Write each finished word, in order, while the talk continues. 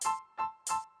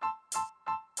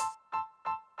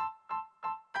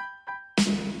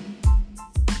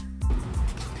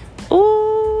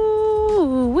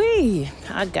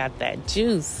I got that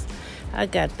juice. I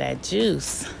got that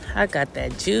juice. I got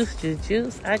that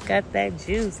juice. I got that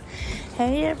juice.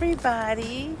 Hey,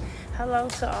 everybody. Hello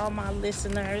to all my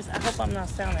listeners. I hope I'm not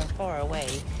sounding far away.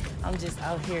 I'm just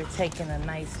out here taking a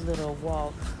nice little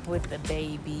walk with the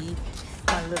baby,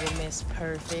 my little Miss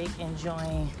Perfect,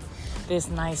 enjoying this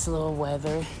nice little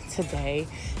weather today.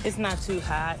 It's not too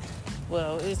hot.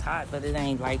 Well, it's hot, but it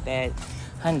ain't like that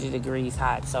 100 degrees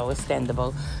hot, so it's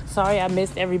standable. Sorry I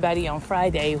missed everybody on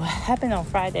Friday. What happened on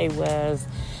Friday was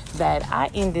that I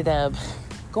ended up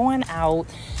going out,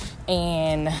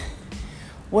 and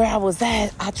where I was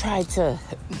at, I tried to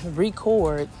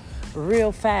record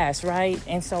real fast, right?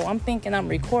 And so I'm thinking I'm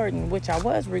recording, which I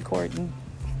was recording,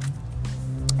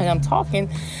 and I'm talking,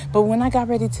 but when I got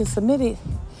ready to submit it,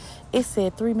 it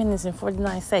said 3 minutes and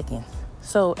 49 seconds.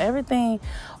 So everything,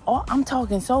 I'm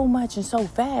talking so much and so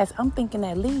fast, I'm thinking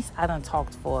at least I done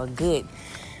talked for a good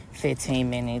 15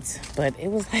 minutes, but it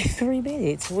was like 3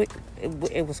 minutes.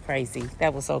 It was crazy.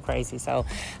 That was so crazy. So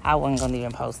I wasn't going to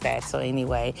even post that. So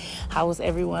anyway, how was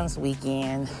everyone's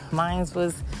weekend? Mine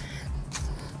was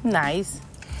nice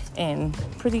and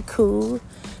pretty cool.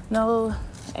 No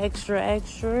extra.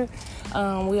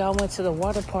 We all went to the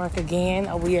water park again.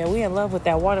 Oh yeah, we in love with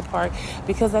that water park,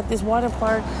 because at this water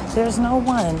park there's no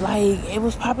one. Like, it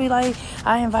was probably like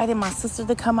I invited my sister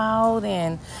to come out,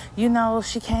 and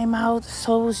she came out,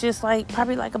 so it was just like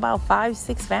probably like about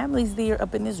 5-6 families there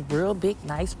up in this real big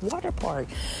nice water park.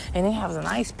 And it has a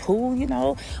nice pool. We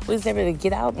was able to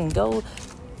get out and go.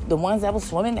 The ones that was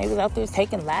swimming, they was out there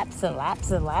taking laps and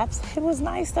laps and laps. It was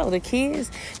nice though. The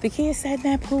kids sat in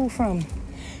that pool from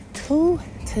 2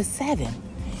 to 7.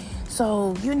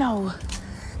 So,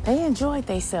 they enjoyed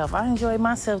themselves. I enjoyed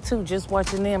myself too, just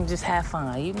watching them just have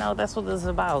fun. That's what it's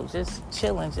about. Just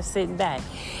chilling, just sitting back.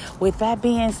 With that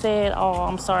being said,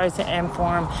 I'm sorry to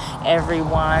inform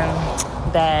everyone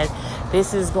that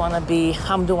this is going to be,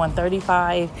 I'm doing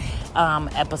 35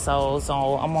 episodes.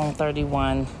 So I'm on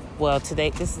 31. Well, today,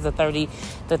 this is this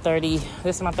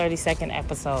is my 32nd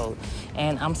episode,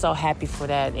 and I'm so happy for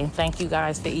that. And thank you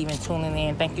guys for even tuning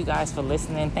in. Thank you guys for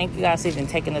listening. Thank you guys for even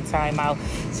taking the time out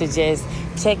to just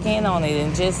check in on it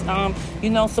and just,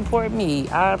 support me.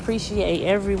 I appreciate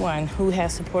everyone who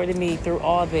has supported me through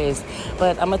all this.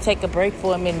 But I'm going to take a break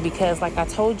for a minute because, like I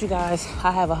told you guys,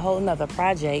 I have a whole nother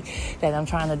project that I'm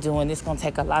trying to do, and it's going to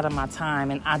take a lot of my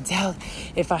time. And I doubt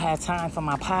if I have time for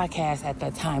my podcast at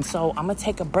that time. So I'm going to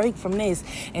take a break from this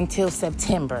until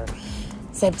September.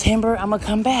 I'm gonna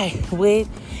come back with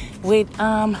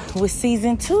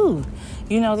season 2.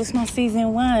 This is my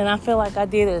season 1, and I feel like I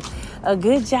did a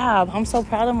good job. I'm so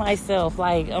proud of myself.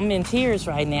 Like, I'm in tears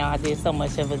right now. I did so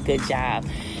much of a good job.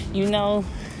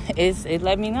 It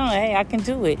let me know, hey, I can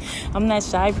do it. I'm that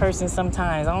shy person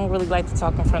sometimes. I don't really like to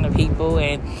talk in front of people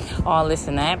and all this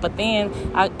and that. But then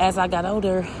as I got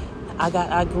older,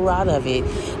 I grew out of it.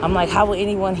 I'm like, how will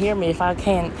anyone hear me if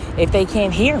they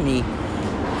can't hear me?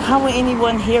 How will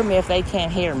anyone hear me if they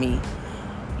can't hear me?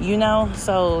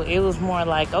 So it was more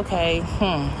like, okay,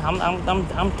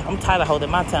 I'm tired of holding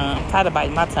my tongue. I'm tired of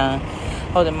biting my tongue,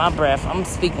 holding my breath. I'm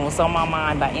speaking what's on my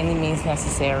mind by any means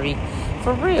necessary,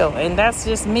 for real. And that's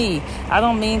just me. I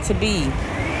don't mean to be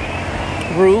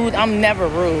rude. I'm never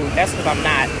rude. That's what I'm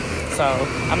not. So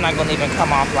I'm not going to even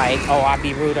come off like, I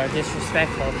be rude or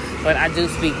disrespectful. But I do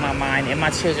speak my mind. And my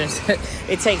children,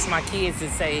 it takes my kids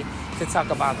to talk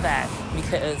about that,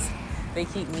 because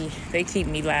they keep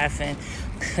me laughing.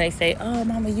 They say, oh,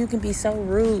 mama, you can be so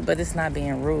rude. But it's not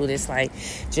being rude. It's like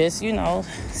just,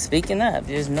 speaking up.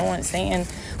 Just saying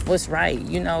what's right.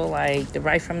 Like the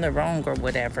right from the wrong or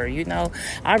whatever.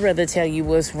 I'd rather tell you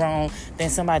what's wrong than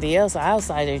somebody else, an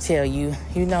outsider, tell you,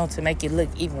 to make it look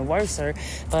even worse.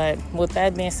 But with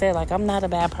that being said, like, I'm not a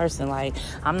bad person. Like,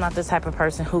 I'm not the type of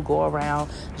person who go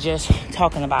around just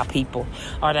talking about people,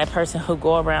 or that person who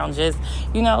go around just,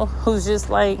 who's just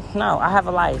like, no, I have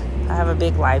a life. I have a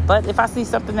big life. But if I see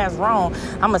something that's wrong,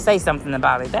 I'm going to say something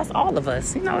about it. That's all of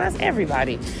us. That's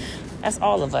everybody. That's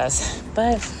all of us.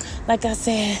 But like I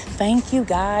said, thank you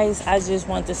guys. I just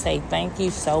want to say thank you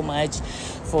so much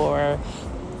for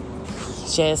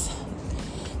just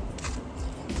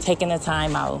taking the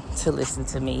time out to listen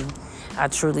to me. I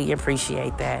truly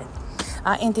appreciate that.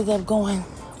 I ended up going,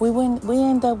 we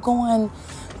ended up going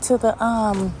to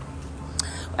the,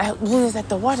 we was at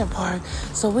the water park.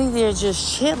 So we there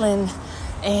just chilling,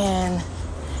 and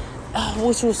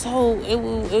which was so, it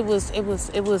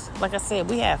was like I said,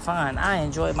 we had fun. I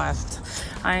enjoyed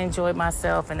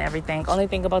myself and everything. Only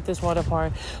thing about this water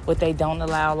park, what they don't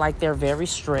allow, like, they're very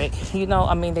strict.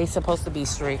 They supposed to be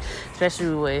strict,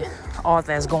 especially with all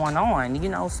that's going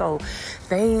on. So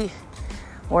they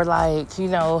were like,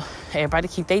 everybody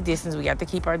keep their distance. We got to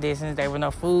keep our distance. There were no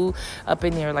food up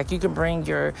in there. Like, you can bring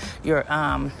your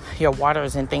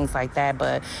waters and things like that,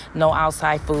 but no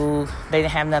outside food. They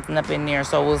didn't have nothing up in there.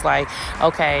 So it was like,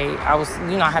 okay,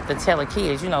 I have to tell the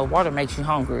kids, water makes you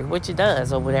hungry, which it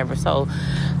does or whatever. So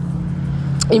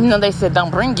even though they said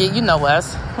don't bring it,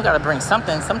 us, we got to bring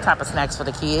something, some type of snacks for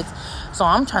the kids. So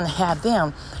I'm trying to have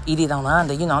them eat it on the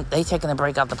under. They taking a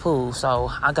break out the pool. So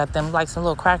I got them like some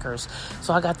little crackers.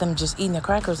 So I got them just eating the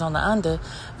crackers on the under.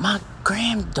 My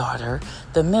granddaughter,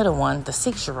 the middle one, the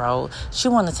 6-year-old, she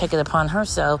wanted to take it upon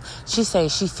herself. She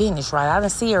said she finished, right? I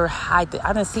didn't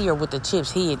see her with the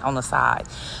chips hid on the side.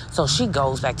 So she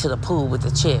goes back to the pool with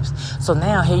the chips. So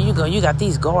now here you go. You got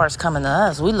these guards coming to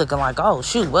us. We looking like, oh,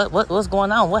 shoot, what's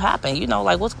going on? What happened?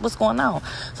 What's going on?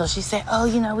 So she said,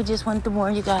 oh, we just wanted to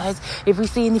warn you guys. If we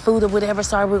see any food or whatever,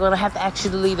 sorry, we're going to have to ask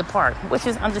you to leave the park, which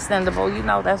is understandable.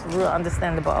 That's real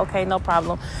understandable. Okay, no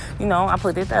problem. I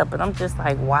put it up, but I'm just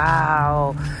like,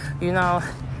 wow,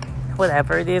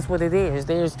 whatever, it is what it is.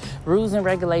 There's rules and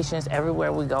regulations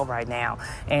everywhere we go right now,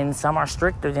 and some are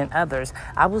stricter than others.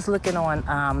 I was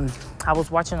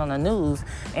watching on the news,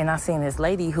 and I seen this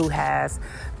lady who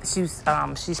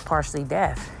she's partially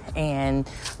deaf, and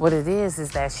what it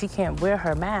is that she can't wear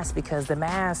her mask because the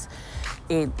mask,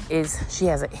 she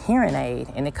has a hearing aid,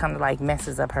 and it kind of like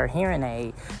messes up her hearing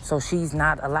aid. So she's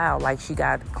not allowed. Like, she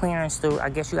got clearance through, I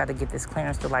guess you got to get this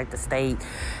clearance through like the state,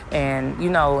 and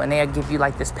and they'll give you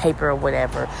like this paper or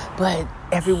whatever. But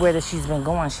everywhere that she's been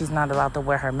going, she's not allowed to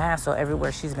wear her mask. So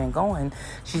everywhere she's been going,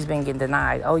 she's been getting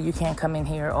denied. Oh, you can't come in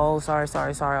here. Oh, sorry.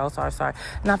 Oh, sorry.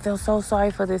 And I feel so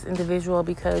sorry for this individual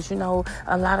because,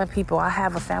 a lot of people, I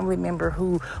have a family member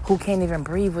who can't even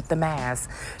breathe with the mask,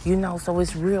 so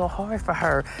it's real hard for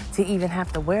her to even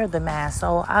have to wear the mask.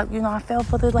 So I felt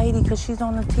for the lady because she's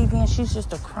on the TV and she's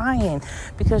just crying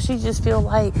because she just feel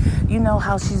like,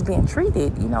 how she's being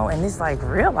treated, and it's like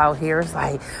real out here. It's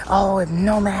like, oh, if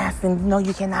no mask, and no,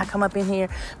 you cannot come up in here.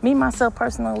 Me, myself,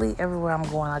 personally, everywhere I'm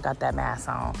going, I got that mask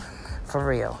on. For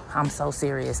real. I'm so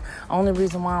serious. Only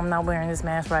reason why I'm not wearing this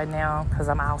mask right now because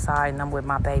I'm outside and I'm with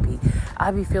my baby.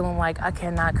 I be feeling like I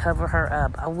cannot cover her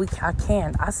up. I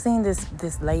can't. I seen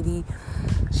this lady.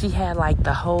 She had like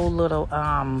the whole little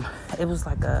it was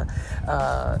like a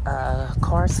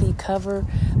car seat cover,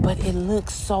 but it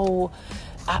looks so,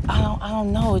 I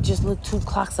don't know. It just looked too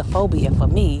claustrophobia for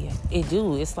me. It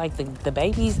do. It's like the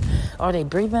babies, are they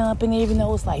breathing up in there even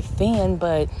though it's like thin?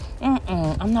 But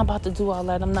I'm not about to do all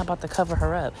that. I'm not about to cover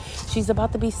her up. She's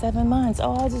about to be 7 months.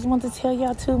 Oh, I just want to tell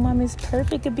y'all too, Mommy's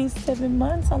perfect to be 7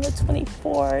 months on the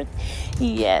 24th.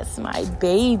 Yes, my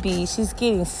baby. She's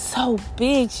getting so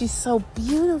big. She's so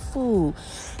beautiful.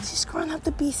 She's growing up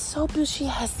to be so beautiful. She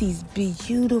has these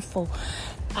beautiful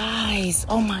eyes.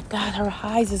 Oh my God, her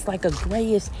eyes is like a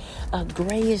grayish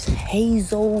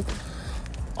hazel.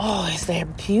 Oh, they're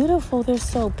beautiful. They're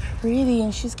so pretty,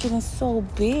 and she's getting so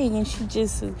big, and she's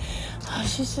just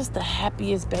the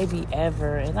happiest baby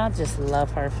ever, and I just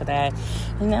love her for that.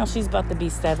 And now she's about to be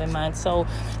 7 months, so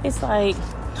it's like,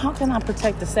 how can I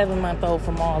protect the 7-month-old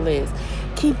from all this?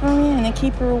 Keep her in and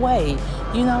keep her away,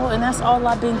 and that's all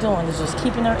I've been doing is just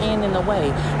keeping her in and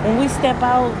away. When we step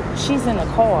out, she's in the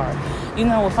car.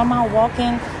 If I'm out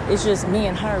walking, it's just me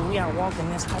and her. We are walking.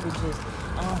 It's probably just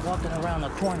walking around the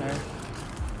corner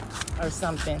or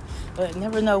something, but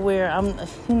never know where I'm,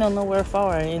 nowhere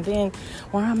far. And then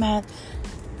where I'm at,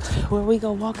 where we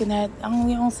go walking at,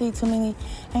 we don't see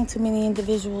ain't too many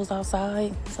individuals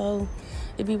outside. So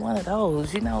it'd be one of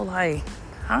those, like,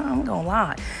 I'm gonna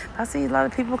lie. I see a lot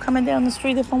of people coming down the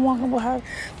street. If I'm walking with her,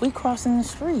 we crossing the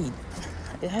street.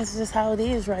 That's just how it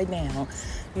is right now.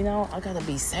 I gotta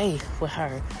be safe with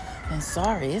her. And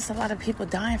sorry, it's a lot of people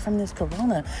dying from this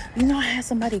corona. I had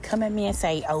somebody come at me and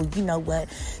say, oh, you know what?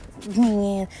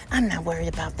 Man, I'm not worried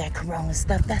about that corona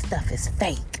stuff. That stuff is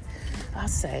fake. I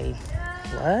say,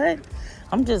 what?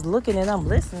 I'm just looking and I'm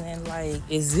listening like,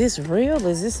 is this real?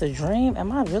 Is this a dream?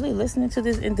 Am I really listening to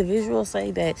this individual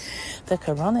say that the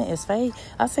corona is fake?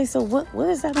 I say, so what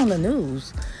is that on the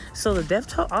news? So the death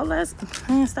toll, all that,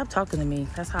 man, stop talking to me.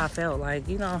 That's how I felt. Like,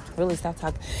 really stop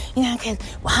talking. Cause,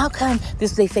 well, how come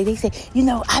this, they say,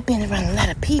 I've been around a lot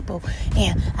of people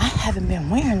and I haven't been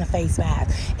wearing the face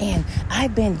mask and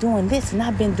I've been doing this and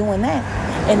I've been doing that.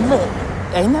 And look,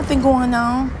 ain't nothing going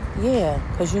on. Yeah,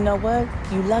 because you know what?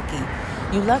 You lucky.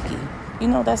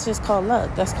 That's just called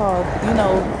luck. That's called,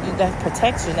 that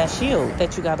protection, that shield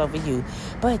that you got over you.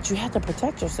 But you have to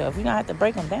protect yourself. You don't have to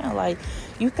break them down. Like,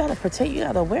 you got to protect, you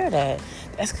got to wear that.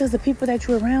 That's because the people that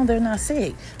you're around, they're not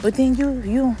sick. But then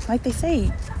you like they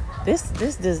say,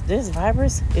 This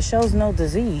virus, it shows no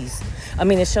disease. I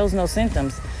mean, it shows no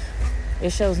symptoms.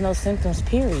 It shows no symptoms,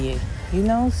 period. You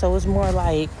know, so it's more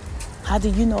like, how do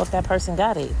you know if that person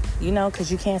got it? You know,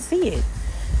 because you can't see it.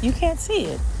 You can't see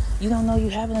it. You don't know you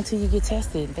have it until you get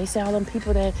tested. They say all them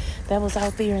people that was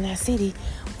out there in that city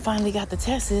finally got the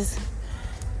tests.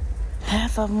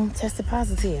 Half of them tested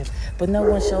positive, but no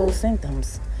one showed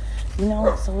symptoms. You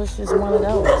know, so it's just one of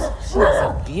those. She has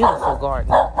a beautiful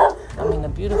garden. I mean, a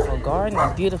beautiful garden,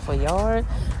 a beautiful yard.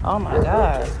 Oh my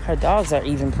God. Her dogs are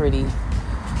even pretty.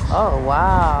 Oh,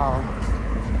 wow.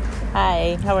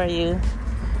 Hi, how are you?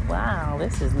 Wow,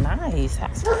 this is nice.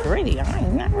 That's pretty. I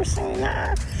ain't never seen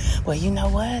that. Well, you know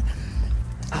what?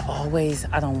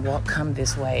 I don't come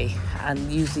this way. I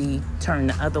usually turn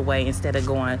the other way instead of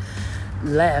going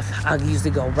left. I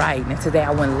usually go right. And today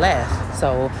I went left.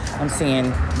 So I'm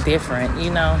seeing different,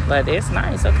 you know. But it's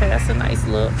nice. Okay, that's a nice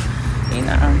look. You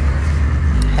know.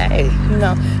 Hey, you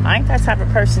know, I ain't that type of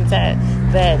person that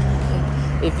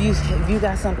if you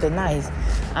got something nice,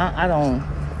 I don't,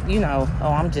 you know,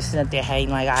 I'm just sitting up there hating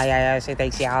like, she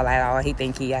thinks she all that, he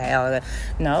think he all that.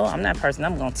 No, I'm that person.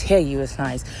 I'm going to tell you it's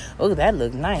nice. Oh, that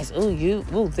look nice. Oh,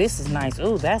 this is nice.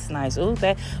 Oh, that's nice.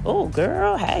 Oh,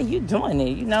 girl, how you doing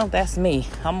it? You know, that's me.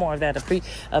 I'm more of that,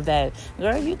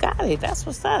 girl, you got it. That's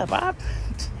what's up.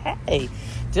 Hey,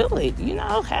 do it. You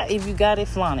know, if you got it,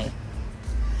 flaunt it.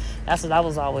 That's what I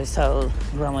was always told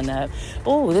growing up.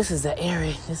 Oh, this is the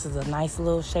area. This is a nice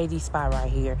little shady spot right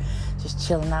here. Just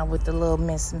chilling out with my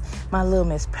little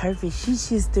Miss Perfect. She's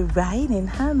just riding,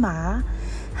 huh, Ma?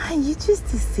 You just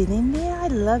sitting there. I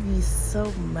love you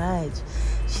so much.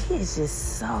 She is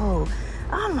just so...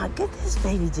 Oh my goodness,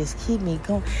 baby, just keep me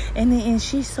going. And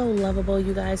she's so lovable,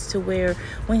 you guys, to where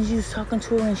when you're talking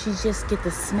to her and she just get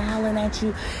the smiling at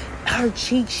you, her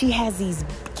cheeks, she has these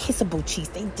kissable cheeks.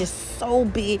 They just so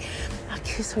big. I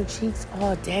kiss her cheeks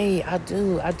all day. I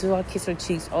do. I kiss her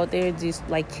cheeks all day. Just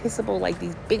like kissable, like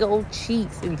these big old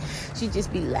cheeks. And she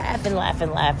just be laughing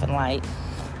like,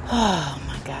 oh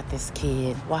my God, this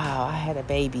kid. Wow, I had a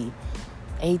baby.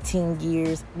 18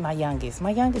 years, my youngest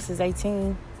is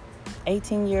 18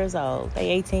 years old. They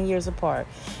 18 years apart.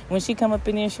 When she come up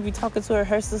in there and she be talking to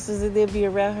her sisters and they'll be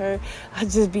around her, I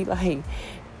just be like,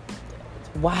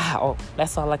 wow.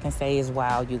 That's all I can say is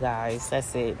wow, you guys.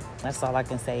 That's it. That's all I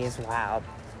can say is wow.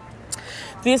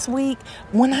 This week,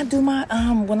 when I do my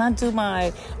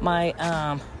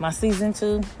season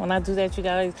 2, when I do that, you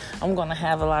guys, I'm gonna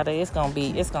have it's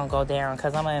gonna go down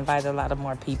because I'm gonna invite a lot of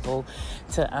more people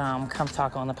to come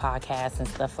talk on the podcast and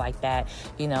stuff like that,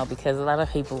 you know, because a lot of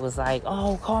people was like,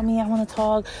 oh, call me, I want to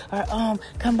talk, or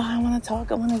come by, I want to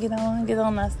talk, I want to get on.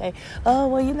 And I say, oh,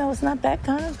 well, you know, it's not that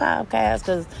kind of podcast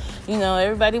because, you know,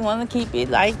 everybody want to keep it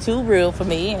like too real for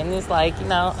me, and it's like, you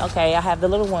know, okay, I have the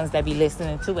little ones that be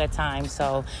listening too at times,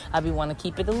 so I be want to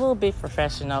keep it a little bit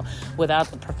professional without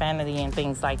the profanity and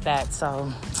things like that. So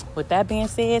with that being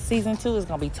said, season 2 is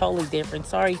going to be totally different.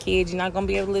 Sorry, kids, you're not going to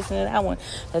be able to listen to that one.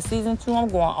 But season 2, I'm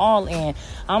going all in.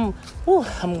 I'm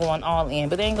going all in.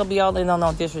 But they ain't going to be all in on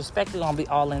no disrespect. They're going to be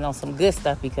all in on some good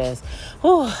stuff because,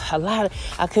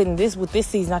 with this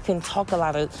season, I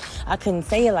couldn't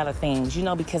say a lot of things, you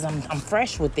know, because I'm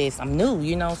fresh with this. I'm new,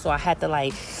 you know, so I had to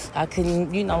I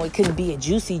couldn't, you know, it couldn't be a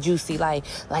juicy, like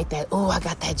that. Oh, I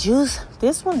got that juice.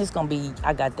 This one is going to be,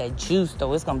 I got that juice,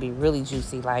 though. It's going to be really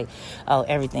juicy, like, oh,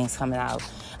 everything's coming out.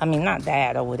 I mean, not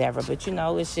that or whatever, but, you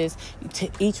know, it's just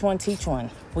each one teach one.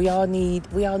 We all need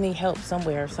help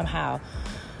somewhere, somehow,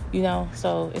 you know?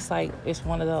 So it's like, it's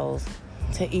one of those,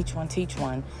 to each one teach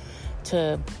one,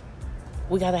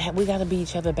 we gotta be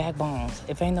each other backbones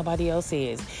if ain't nobody else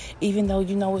is. Even though,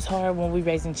 you know, it's hard when we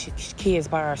raising kids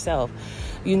by ourselves.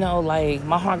 You know, like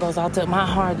my heart goes out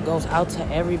to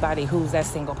everybody who's that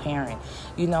single parent.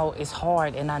 You know, it's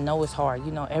hard, and I know it's hard.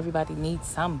 You know, everybody needs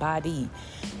somebody.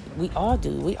 We all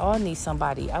do. We all need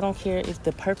somebody. I don't care if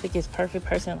the perfect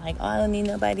person, like, oh, I don't need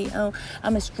nobody. Oh,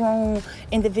 I'm a strong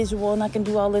individual and I can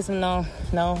do all this. No,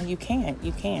 you can't.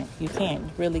 You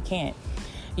really can't.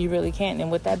 You really can't.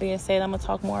 And with that being said, I'm going to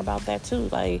talk more about that too.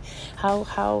 Like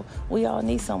how we all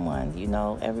need someone, you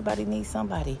know, everybody needs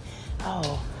somebody.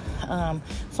 So I'm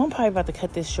probably about to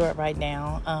cut this short right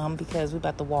now, because we're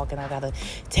about to walk and I got to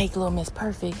take little Miss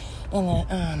Perfect in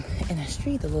the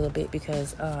street a little bit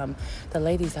because, the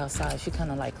lady's outside. She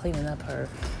kind of like cleaning up her,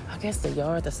 I guess the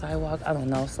yard, the sidewalk. I don't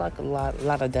know. It's like a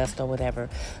lot of dust or whatever.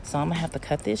 So I'm going to have to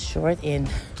cut this short and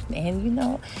you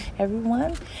know,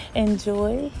 everyone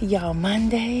enjoy y'all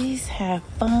Mondays. Have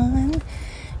fun,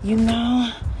 you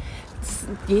know.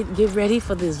 Get ready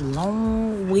for this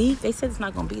long week. They said it's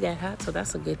not going to be that hot, so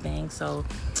that's a good thing. So,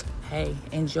 hey,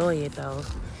 enjoy it though.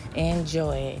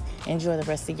 Enjoy it. Enjoy the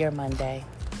rest of your Monday.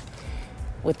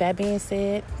 With that being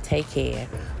said, take care.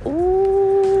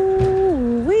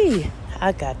 Ooh wee!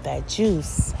 I got that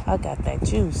juice. I got that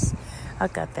juice. I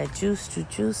got that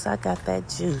juice. I got that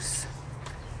juice.